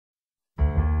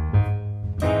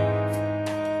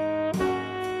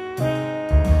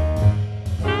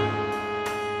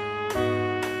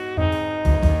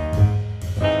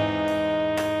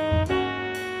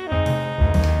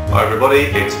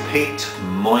everybody, it's Pete,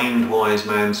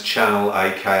 Mindwiseman's channel,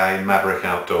 aka Maverick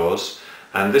Outdoors,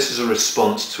 and this is a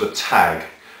response to a tag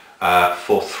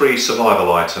for 3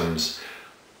 survival items.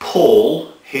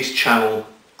 Paul, his channel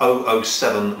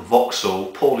 007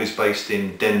 Vauxhall. Paul is based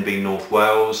in Denbigh, North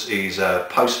Wales. He's a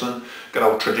postman, good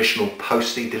old traditional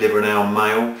postie delivering our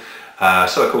mail.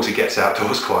 So of course he gets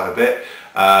outdoors quite a bit.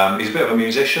 He's a bit of a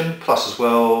musician, plus as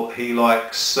well he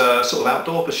likes sort of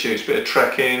outdoor pursuits, a bit of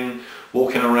trekking,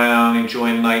 walking around,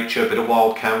 enjoying nature, a bit of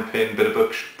wild camping, a bit of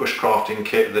bushcrafting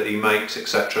kit that he makes,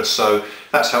 etc. So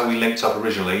that's how we linked up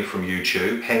originally from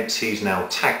YouTube, hence he's now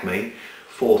tagged me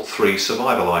for 3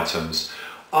 survival items.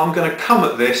 I'm going to come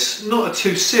at this not a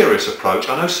too serious approach.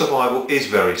 I know survival is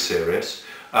very serious.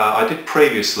 I did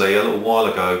previously, a little while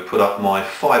ago, put up my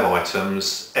 5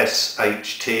 items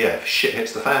SHTF, shit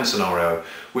hits the fan scenario,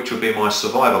 which would be my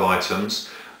survival items.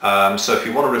 So if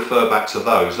you want to refer back to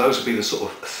those would be the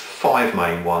sort of 5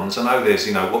 main ones. I know there's,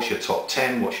 what's your top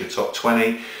 10, what's your top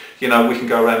 20. We can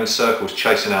go around in circles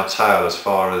chasing our tail as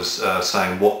far as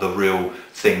saying what the real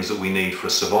things that we need for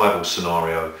a survival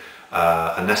scenario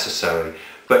are necessary.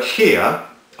 But here,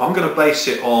 I'm going to base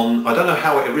it on, I don't know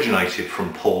how it originated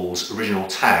from Paul's original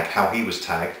tag, how he was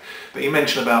tagged, but he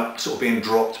mentioned about sort of being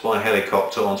dropped by a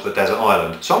helicopter onto a desert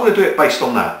island. So I'm going to do it based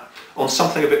on that, on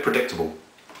something a bit predictable.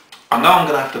 I know I'm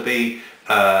going to have to be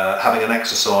having an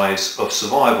exercise of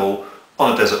survival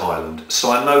on a desert island.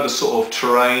 So I know the sort of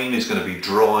terrain is going to be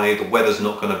dry, the weather's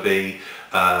not going to be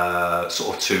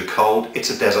sort of too cold. It's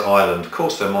a desert island. Of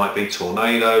course there might be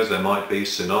tornadoes, there might be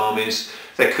tsunamis,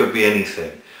 there could be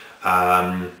anything.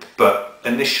 But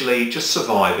initially just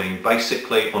surviving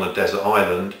basically on a desert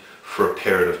island for a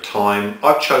period of time.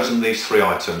 I've chosen these 3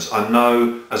 items. I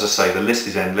know, as I say, the list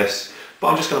is endless, but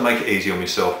I'm just going to make it easy on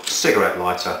myself. Cigarette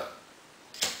lighter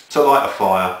to light a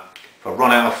fire. If I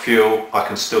run out of fuel, I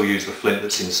can still use the flint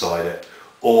that's inside it.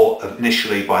 Or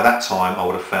initially, by that time, I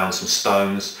would have found some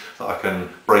stones that I can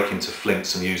break into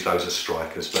flints and use those as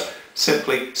strikers. But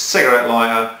simply, cigarette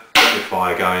lighter, get your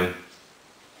fire going.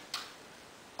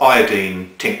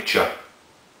 Iodine tincture,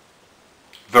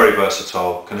 very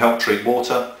versatile, can help treat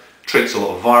water, treats a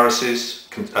lot of viruses,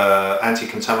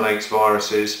 anti-contaminates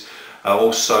viruses.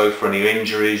 Also for any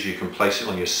injuries you can place it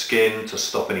on your skin to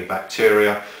stop any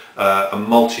bacteria, a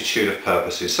multitude of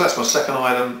purposes. So that's my second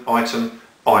item,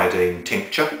 iodine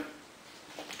tincture.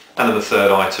 And then the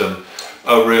third item,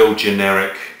 a real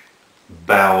generic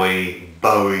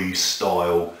Bowie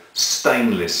style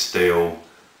stainless steel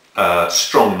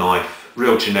strong knife.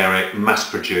 Real generic,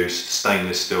 mass-produced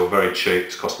stainless steel, very cheap.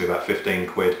 It's cost me about 15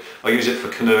 quid. I use it for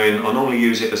canoeing. I normally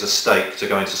use it as a stake to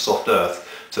go into soft earth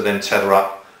to then tether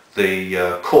up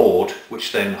the cord,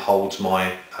 which then holds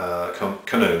my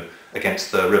canoe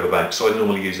against the riverbank. So I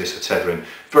normally use this for tethering.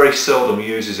 Very seldom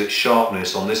uses its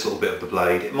sharpness on this little bit of the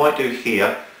blade. It might do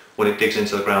here when it digs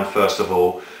into the ground first of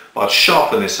all, but I'd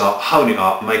sharpen this up, hone it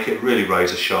up, make it really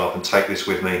razor sharp and take this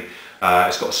with me.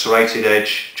 It's got a serrated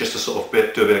edge just to sort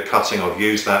of do a bit of cutting. I've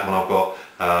used that when I've got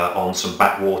on some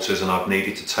backwaters and I've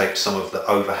needed to take some of the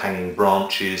overhanging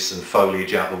branches and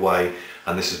foliage out of the way,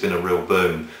 and this has been a real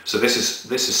boon. So this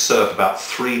has served about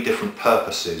 3 different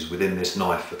purposes within this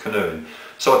knife for canoeing.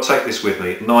 So I take this with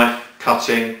me, knife,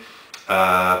 cutting,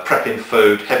 prepping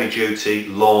food, heavy duty,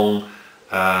 long,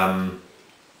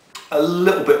 a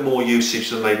little bit more usage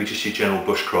than maybe just your general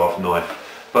bushcraft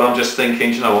knife. But I'm just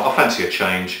thinking, you know what, I fancy a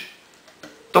change.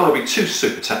 Don't want to be too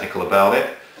super technical about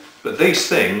it, but these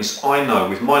things I know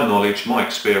with my knowledge, my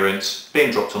experience, being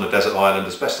dropped on a desert island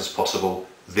as best as possible,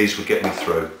 these would get me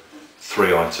through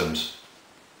 3 items.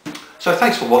 So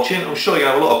thanks for watching. I'm sure you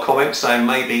have a lot of comments saying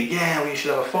maybe, yeah, well, you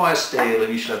should have a fire steel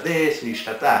and you should have this and you should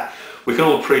have that. We can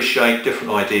all appreciate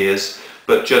different ideas,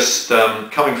 but just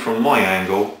coming from my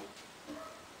angle,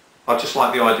 I just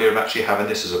like the idea of actually having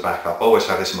this as a backup. I always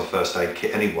have this in my first aid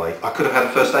kit anyway. I could have had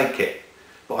a first aid kit,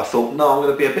 but I thought, no, I'm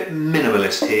going to be a bit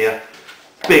minimalist here.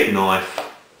 Big knife,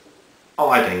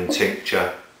 iodine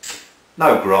tincture,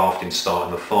 no grafting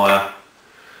starting the fire.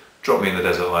 Drop me in the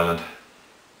desert island.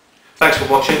 Thanks for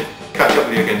watching. Catch up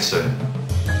with you again soon.